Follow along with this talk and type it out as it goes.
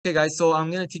Okay, guys, so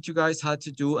I'm going to teach you guys how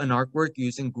to do an artwork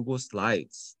using Google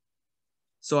Slides.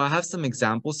 So I have some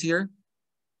examples here,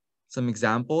 and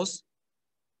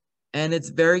it's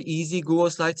very easy.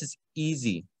 Google Slides is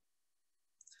easy.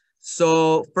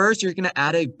 So first, you're going to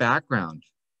add a background.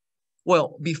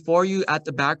 Well, before you add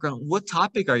the background, what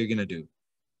topic are you going to do?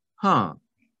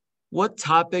 What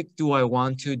topic do I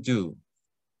want to do?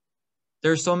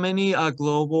 There's so many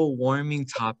global warming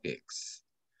topics.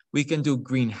 We can do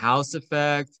greenhouse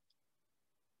effect.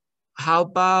 How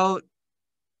about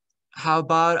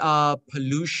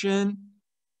pollution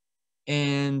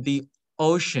in the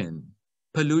ocean?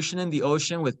 Pollution in the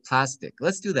ocean with plastic.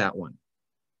 Let's do that one.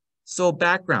 So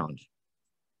background.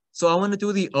 So I want to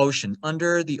do the ocean,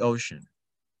 under the ocean.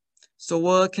 So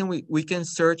what can we can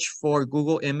search for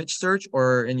Google image search,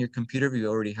 or in your computer if you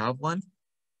already have one.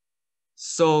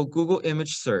 So Google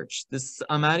image search.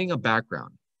 I'm adding a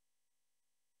background.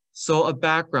 So a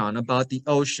background about the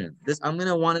ocean. I'm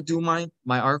gonna want to do my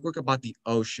artwork about the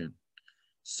ocean.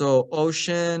 So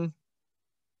ocean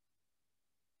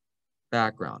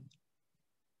background.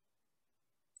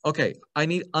 Okay, I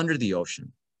need under the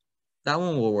ocean. That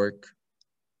one will work.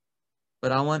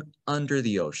 But I want under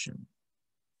the ocean.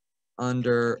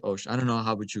 Under ocean. I don't know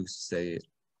how would you say it.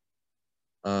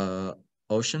 Uh,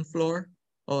 ocean floor.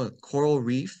 Oh, coral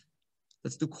reef.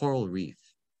 Let's do coral reef.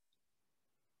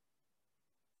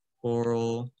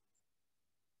 Coral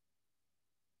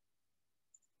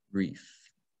reef.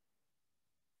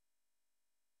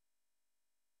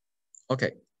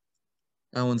 Okay,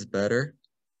 that one's better.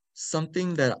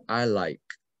 Something that I like.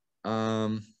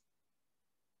 Um,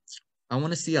 I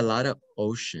want to see a lot of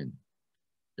ocean.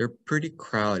 They're pretty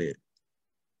crowded.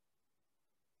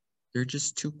 They're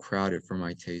just too crowded for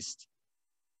my taste.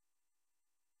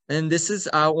 And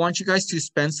I want you guys to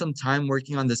spend some time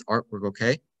working on this artwork,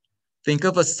 okay? Think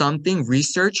of a something,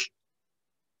 research,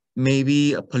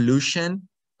 maybe a pollution,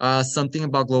 something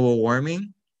about global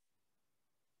warming.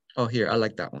 Oh, here, I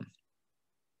like that one.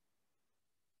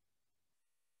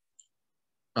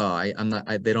 Oh,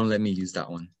 they don't let me use that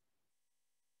one.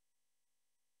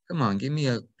 Come on, give me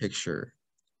a picture,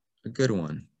 a good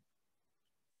one.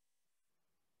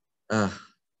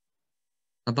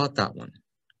 About that one.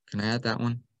 Can I add that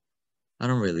one? I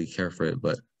don't really care for it,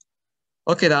 but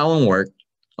okay, that one worked.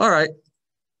 All right.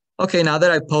 Okay, now that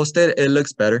I posted, it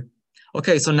looks better.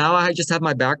 Okay, so now I just have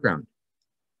my background.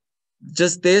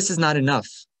 Just this is not enough.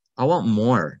 I want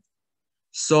more.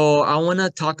 So I want to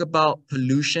talk about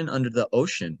pollution under the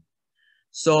ocean.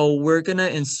 So we're going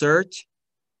to insert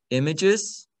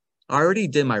images. I already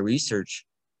did my research.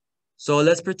 So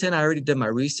let's pretend I already did my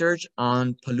research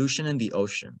on pollution in the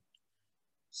ocean.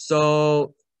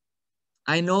 So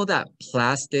I know that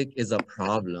plastic is a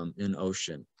problem in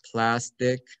ocean.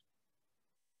 Plastic.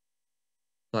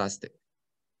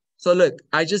 So look,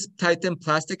 I just typed in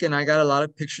plastic and I got a lot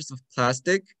of pictures of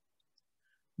plastic,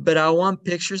 but I want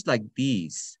pictures like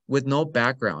these with no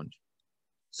background.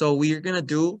 So we're gonna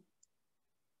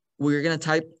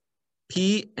type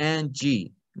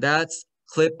PNG. That's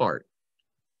clip art.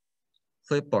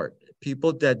 Clip art.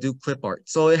 People that do clip art.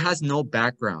 So it has no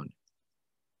background.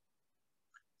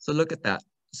 So look at that.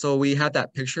 So we have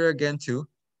that picture again too.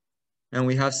 And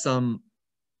we have some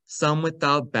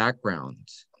without background.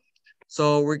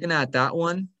 So we're gonna add that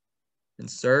one.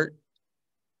 Insert.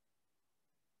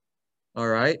 All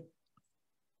right.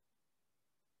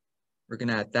 We're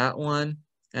gonna add that one.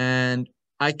 And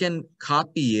I can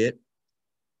copy it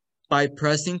by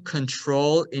pressing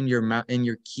Control in your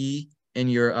key in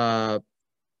your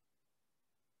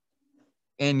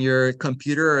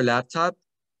computer or laptop.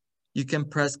 You can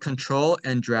press Control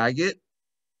and drag it.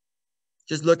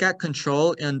 Just look at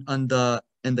Control in the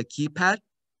keypad.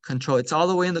 Control. It's all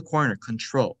the way in the corner.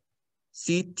 Control.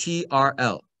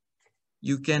 CTRL.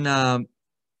 You can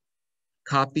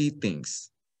copy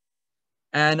things.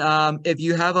 And if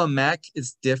you have a Mac,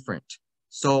 it's different.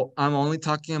 So I'm only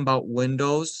talking about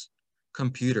Windows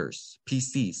computers,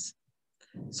 PCs.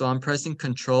 So I'm pressing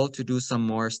Control to do some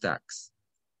more stacks.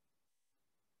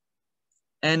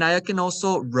 And I can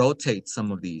also rotate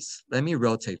some of these. Let me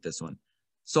rotate this one.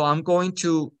 So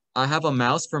I have a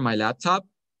mouse for my laptop.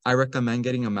 I recommend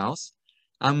getting a mouse.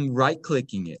 I'm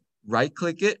right-clicking it.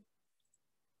 Right-click it.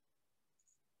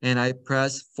 And I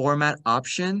press Format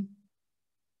Option,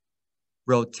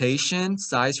 Rotation,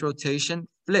 Size Rotation,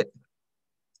 Flip.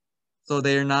 So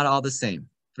they're not all the same.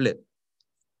 Flip.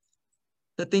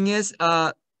 The thing is,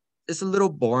 it's a little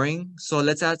boring. So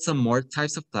let's add some more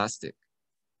types of plastic.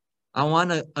 I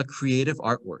want a creative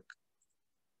artwork.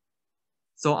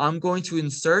 So I'm going to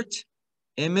insert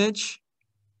image,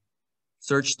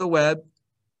 search the web.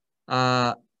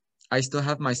 I still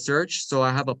have my search. So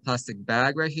I have a plastic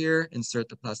bag right here. Insert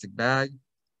the plastic bag.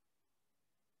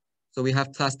 So we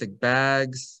have plastic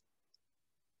bags.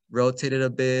 Rotate it a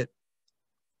bit.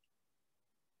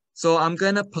 So I'm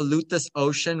gonna pollute this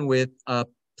ocean with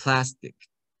plastic.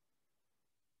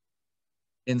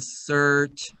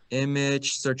 Insert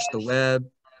image, search the web.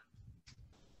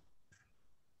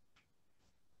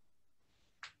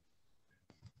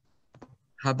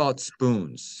 How about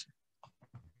spoons?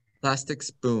 Plastic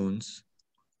spoons.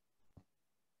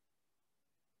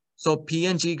 So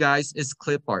PNG, guys, is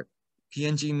clip art.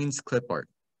 PNG means clip art.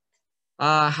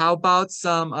 How about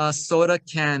some soda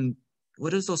can?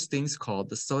 What is those things called?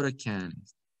 The soda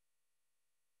cans.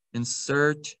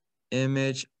 Insert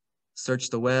image, search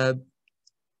the web.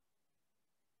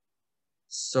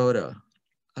 Soda.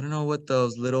 I don't know what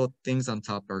those little things on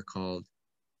top are called.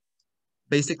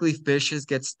 Basically, fishes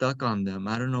get stuck on them.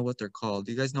 I don't know what they're called.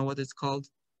 Do you guys know what it's called?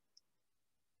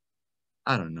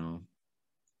 I don't know.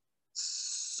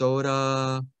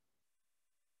 Soda,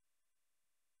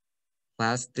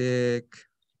 plastic,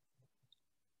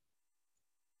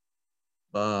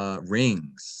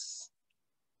 rings.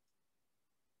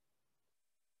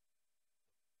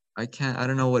 I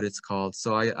don't know what it's called.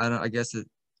 So I guess it,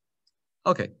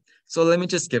 okay. So let me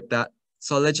just skip that.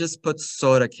 So let's just put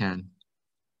soda can.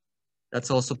 That's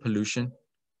also pollution.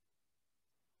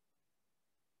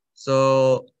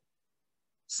 So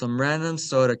some random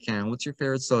soda can. What's your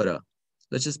favorite soda?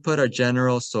 Let's just put a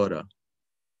general soda.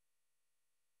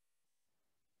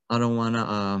 I don't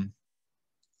wanna,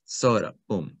 soda,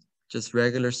 boom. Just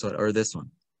regular soda, or this one.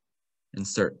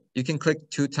 Insert. You can click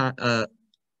 2 times,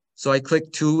 so I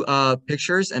clicked 2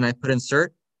 pictures and I put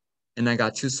insert and I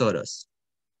got 2 sodas.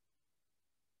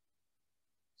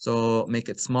 So make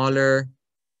it smaller,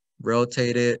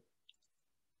 rotate it.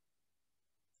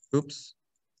 Oops,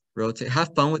 rotate.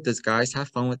 Have fun with this, guys. Have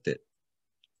fun with it.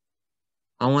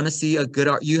 I want to see a good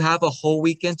art. You have a whole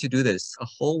weekend to do this, a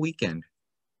whole weekend.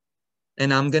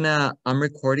 And I'm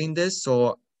recording this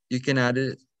so you can add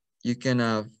it, you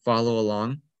can follow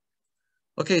along.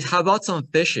 Okay, how about some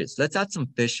fishes? Let's add some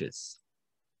fishes.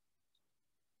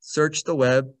 Search the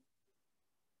web.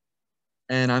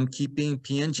 And I'm keeping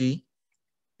PNG.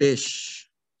 Fish.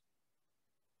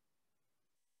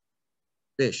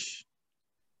 Fish.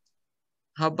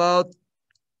 How about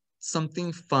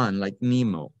something fun like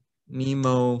Nemo?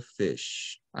 Nemo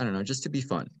fish. I don't know, just to be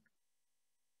fun.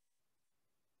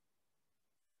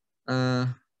 I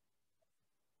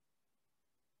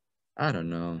don't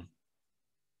know.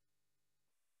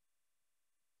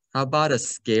 How about a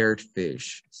scared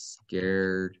fish?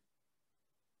 Scared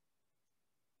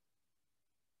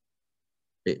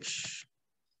fish.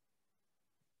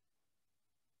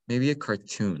 Maybe a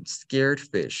cartoon. Scared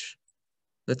fish.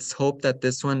 Let's hope that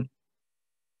this one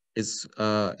is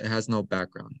it has no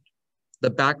background. The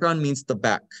background means the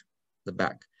back. The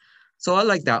back. So I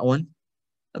like that one.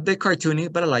 A bit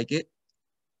cartoony, but I like it.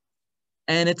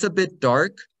 And it's a bit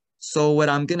dark. So what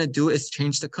I'm gonna do is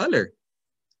change the color.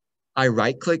 I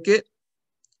right click it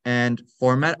and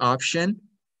format option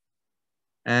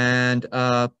and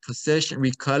position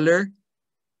recolor.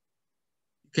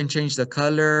 You can change the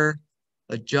color,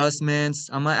 adjustments.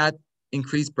 I'm gonna add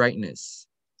increase brightness.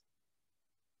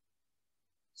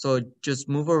 So just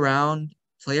move around,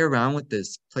 play around with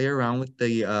this, play around with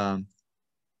the,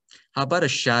 how about a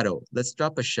shadow? Let's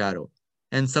drop a shadow.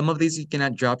 And some of these you can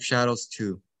add drop shadows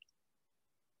too.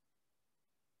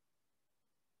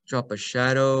 Drop a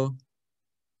shadow,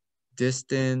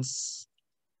 distance,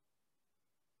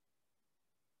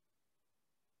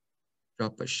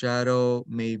 drop a shadow,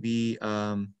 maybe,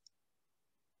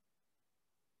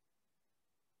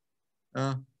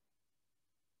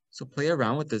 so play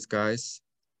around with this, guys.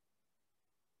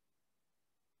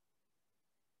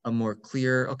 A more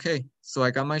clear, okay, so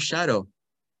I got my shadow.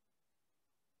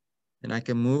 And I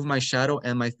can move my shadow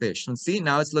and my fish. And see,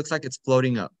 now it looks like it's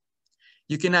floating up.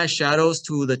 You can add shadows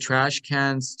to the trash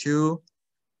cans too.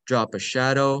 Drop a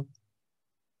shadow,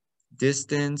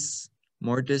 distance,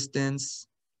 more distance,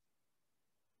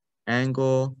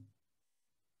 angle,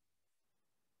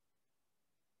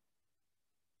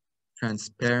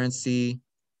 transparency.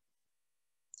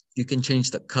 You can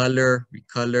change the color,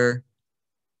 recolor.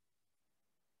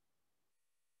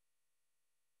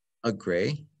 A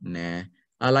gray? Nah,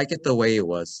 I like it the way it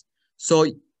was. So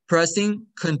pressing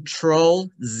Control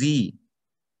Z,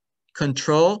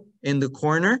 Control in the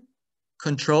corner,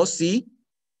 Control C,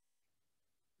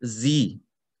 Z.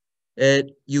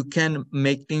 You can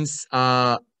make things,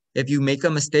 if you make a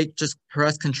mistake, just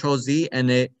press Control Z and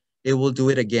it will do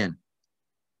it again.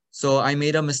 So I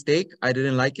made a mistake. I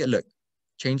didn't like it. Look,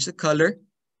 change the color.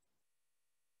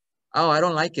 Oh, I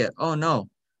don't like it. Oh no.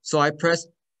 So I press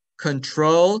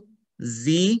Control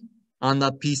Z on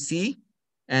the PC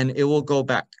and it will go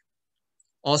back.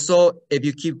 Also, if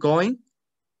you keep going,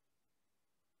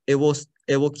 it will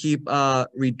keep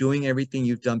redoing everything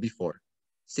you've done before.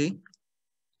 See?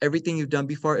 Everything you've done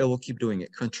before, it will keep doing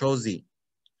it. Control Z.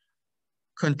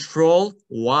 Control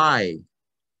Y.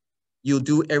 You'll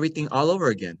do everything all over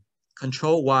again.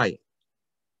 Control Y.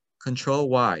 Control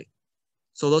Y.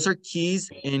 So those are keys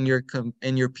in your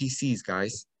PCs,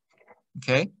 guys.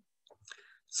 Okay.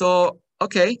 So,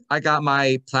 okay, I got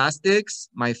my plastics,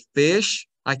 my fish.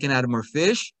 I can add more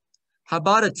fish. How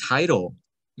about a title?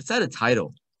 Let's add a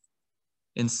title.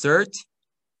 Insert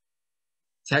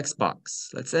text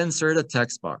box. Let's insert a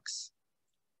text box.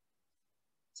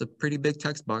 It's a pretty big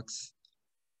text box.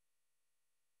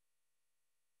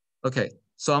 Okay,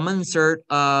 so I'm gonna insert,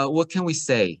 what can we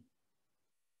say?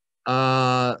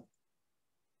 Don't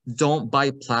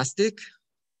buy plastic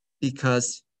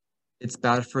because it's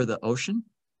bad for the ocean.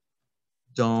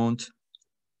 Don't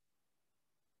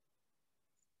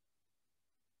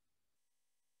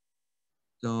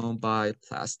buy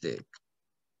plastic.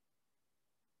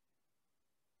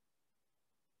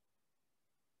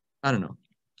 I don't know.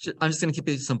 I'm just gonna keep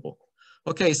it simple.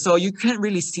 Okay, so you can't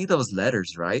really see those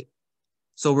letters, right?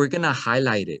 So we're gonna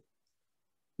highlight it.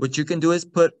 What you can do is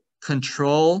put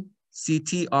Control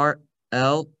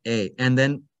CTRL-A and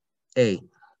then A.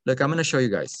 Look, I'm gonna show you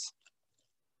guys.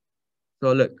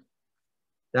 So look,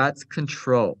 that's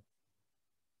Control.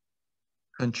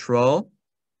 Control,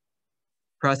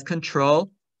 press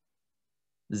Control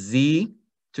Z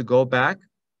to go back.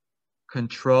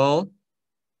 Control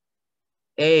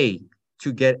A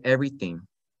to get everything.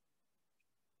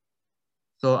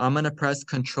 So I'm gonna press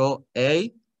Control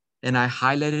A and I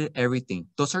highlighted everything.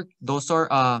 Those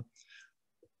are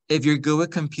if you're good with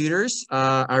computers,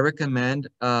 I recommend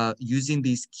using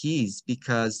these keys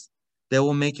because they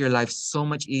will make your life so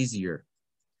much easier.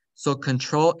 So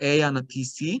Control A on a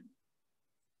PC,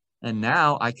 and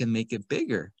now I can make it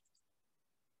bigger.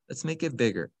 Let's make it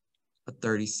bigger. A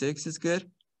 36 is good.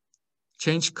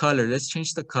 Change color. Let's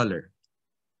change the color.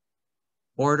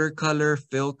 Border color,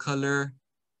 fill color.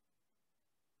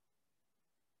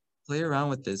 Play around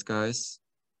with this, guys.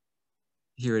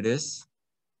 Here it is.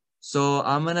 So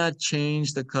I'm gonna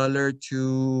change the color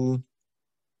to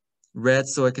red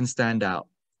so it can stand out.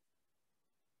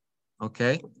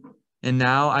 Okay. And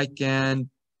now I can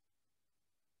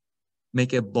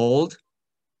make it bold.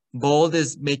 Bold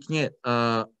is making it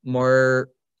more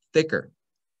thicker.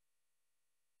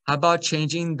 How about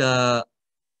changing the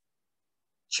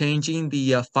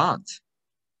font?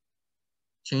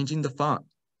 Changing the font.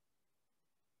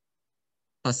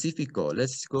 Pacifico.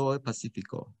 Let's go with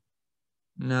Pacifico.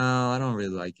 No, I don't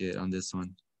really like it on this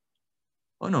one.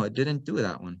 Oh no, it didn't do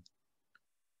that one.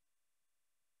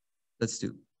 Let's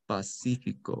do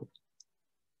Pacifico.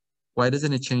 Why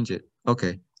doesn't it change it?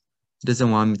 Okay. It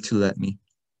doesn't want me to let me.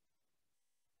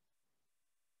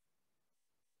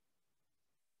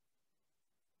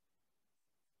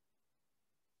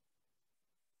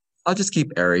 I'll just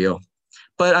keep Arial.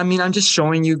 But I mean, I'm just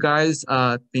showing you guys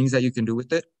things that you can do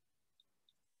with it.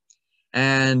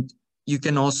 And you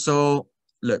can also,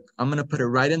 look, I'm gonna put it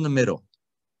right in the middle.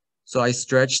 So I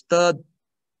stretch the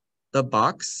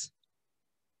box.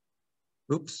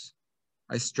 Oops,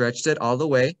 I stretched it all the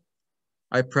way.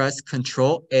 I press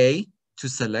Control A to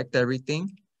select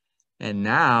everything. And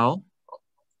now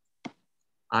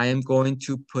I am going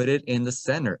to put it in the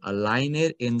center, align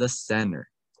it in the center.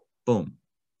 Boom.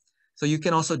 So you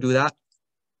can also do that.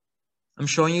 I'm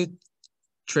showing you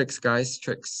tricks, guys,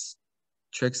 tricks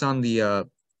on the,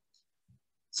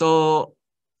 so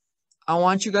I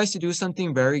want you guys to do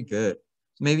something very good.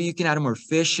 Maybe you can add more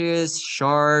fishes,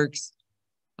 sharks,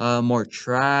 more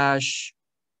trash.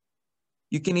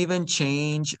 You can even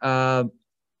change the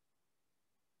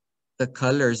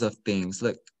colors of things.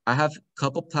 Look, I have a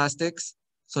couple plastics.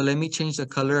 So let me change the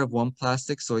color of one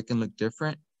plastic so it can look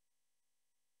different.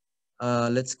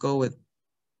 Let's go with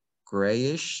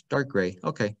grayish, dark gray.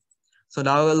 Okay. So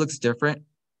now it looks different.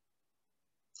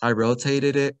 I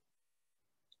rotated it.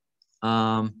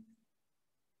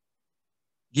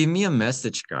 Give me a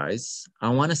message, guys. I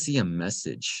want to see a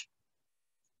message.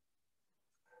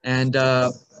 And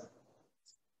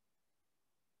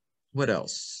what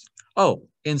else? Oh,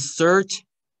 insert.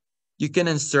 You can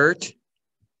insert.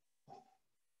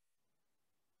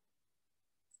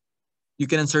 You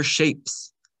can insert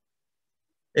shapes.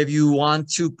 If you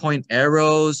want to point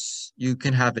arrows, you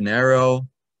can have an arrow.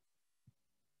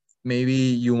 Maybe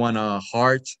you want a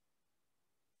heart.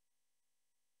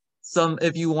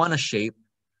 If you want a shape,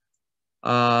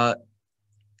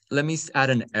 let me add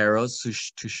an arrow to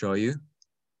show you.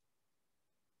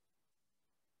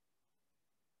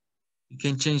 You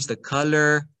can change the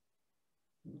color,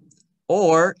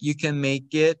 or you can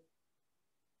make it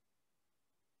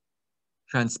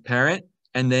transparent.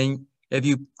 And then if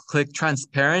you click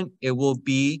transparent, it will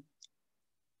be,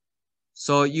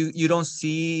 so you don't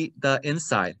see the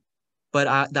inside,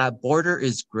 but that border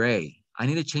is gray. I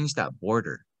need to change that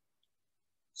border.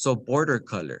 So border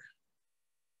color,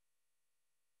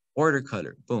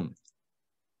 boom.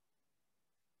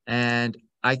 And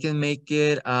I can make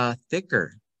it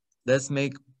thicker. Let's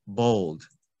make bold.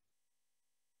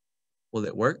 Will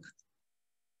it work?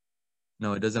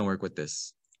 No, it doesn't work with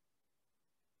this.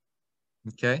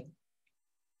 Okay.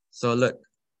 So look,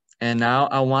 and now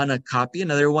I want to copy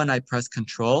another one. I press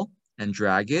Control and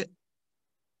drag it.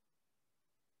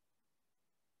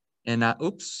 And now,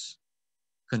 oops,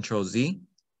 Control Z,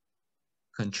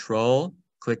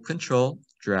 click Control,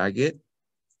 drag it.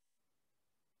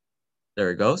 There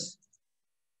it goes.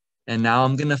 And now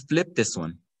I'm gonna flip this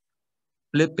one,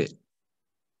 flip it.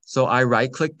 So I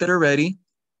right clicked it already,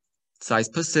 size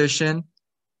position,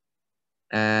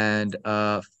 and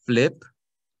flip.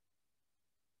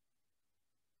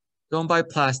 Don't buy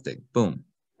plastic, boom.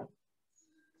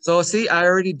 So see, I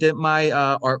already did my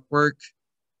artwork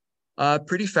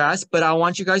pretty fast, but I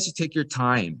want you guys to take your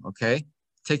time, okay?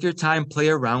 Take your time, play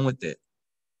around with it.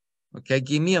 Okay,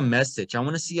 give me a message. I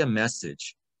want to see a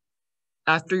message.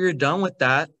 After you're done with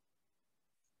that,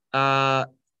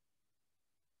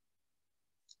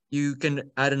 you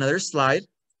can add another slide,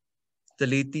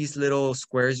 delete these little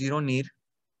squares you don't need,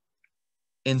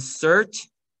 insert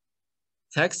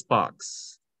text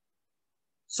box.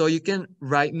 So you can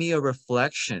write me a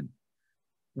reflection.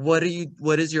 What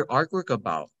is your artwork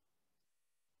about?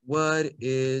 What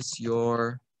is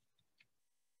your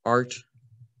artwork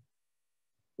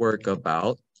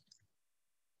about?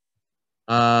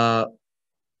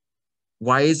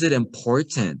 Why is it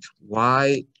important?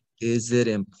 Why is it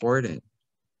important?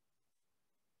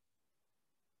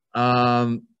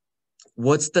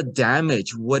 What's the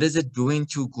damage? What is it doing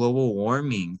to global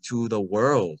warming, to the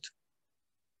world?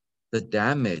 The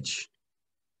damage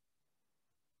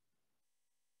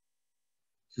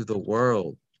to the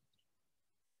world.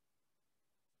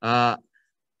 How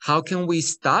can we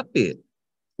stop it?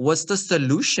 What's the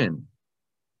solution?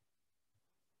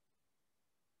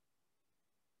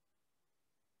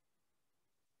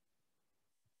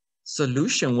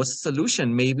 What's the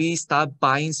solution? Maybe stop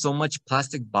buying so much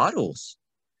plastic bottles.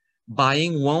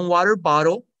 Buying one water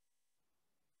bottle.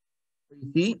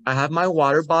 You see, I have my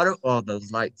water bottle. Oh,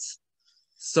 those lights.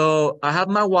 So I have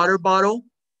my water bottle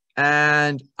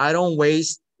and I don't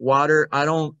waste water. I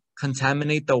don't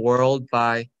contaminate the world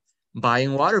by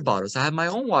buying water bottles. I have my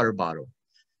own water bottle.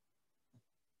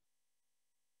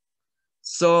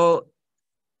 So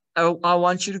I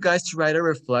want you guys to write a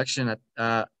reflection.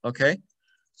 Okay.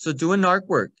 So do an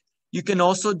artwork. You can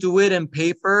also do it in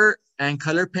paper and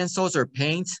color pencils or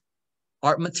paint,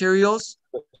 art materials.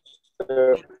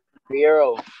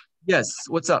 Piero. Yes,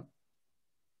 what's up?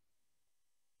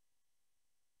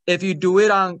 If you do it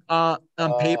on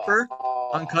paper,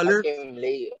 on color. I came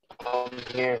late.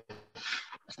 Here.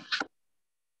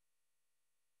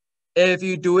 If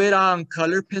you do it on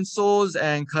color pencils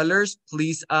and colors,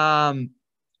 please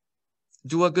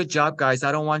do a good job, guys.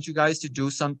 I don't want you guys to do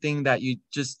something that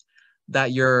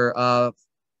you're a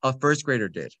first grader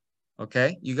did.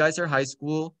 Okay, you guys are high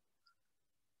school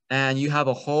and you have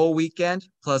a whole weekend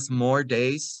plus more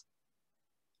days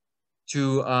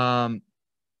to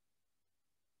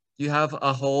you have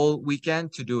a whole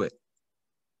weekend to do it.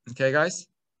 Okay, guys?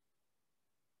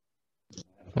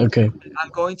 Okay. I'm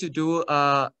going to do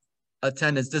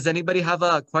attendance. Does anybody have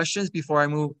questions before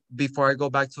I go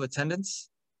back to attendance?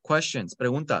 Questions,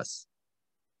 preguntas.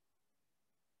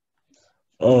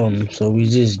 So we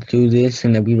just do this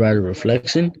and then we write a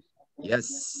reflection?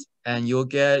 Yes, and you'll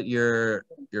get your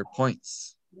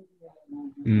points.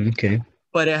 Okay.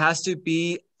 But it has to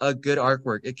be a good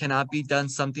artwork. It cannot be done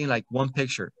something like one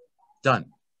picture, done.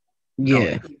 Yeah. No,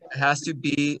 it has to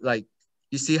be like,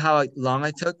 you see how long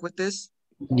I took with this?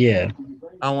 Yeah.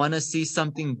 I want to see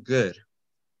something good.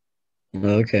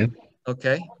 Okay.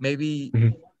 Okay, maybe,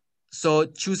 so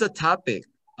choose a topic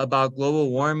about global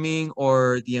warming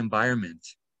or the environment.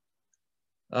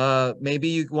 Maybe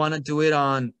you want to do it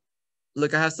on,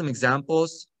 look, I have some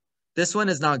examples. This one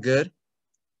is not good.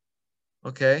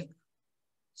 Okay.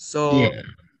 So Yeah.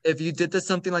 if you did this,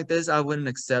 something like this, I wouldn't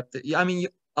accept it. Yeah, I mean,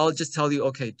 I'll just tell you,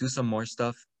 okay, do some more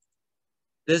stuff.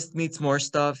 This needs more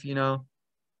stuff, you know.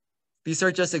 These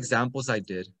are just examples I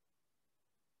did.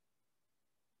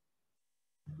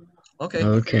 Okay.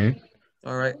 Okay.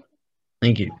 All right.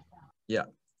 Thank you. Yeah.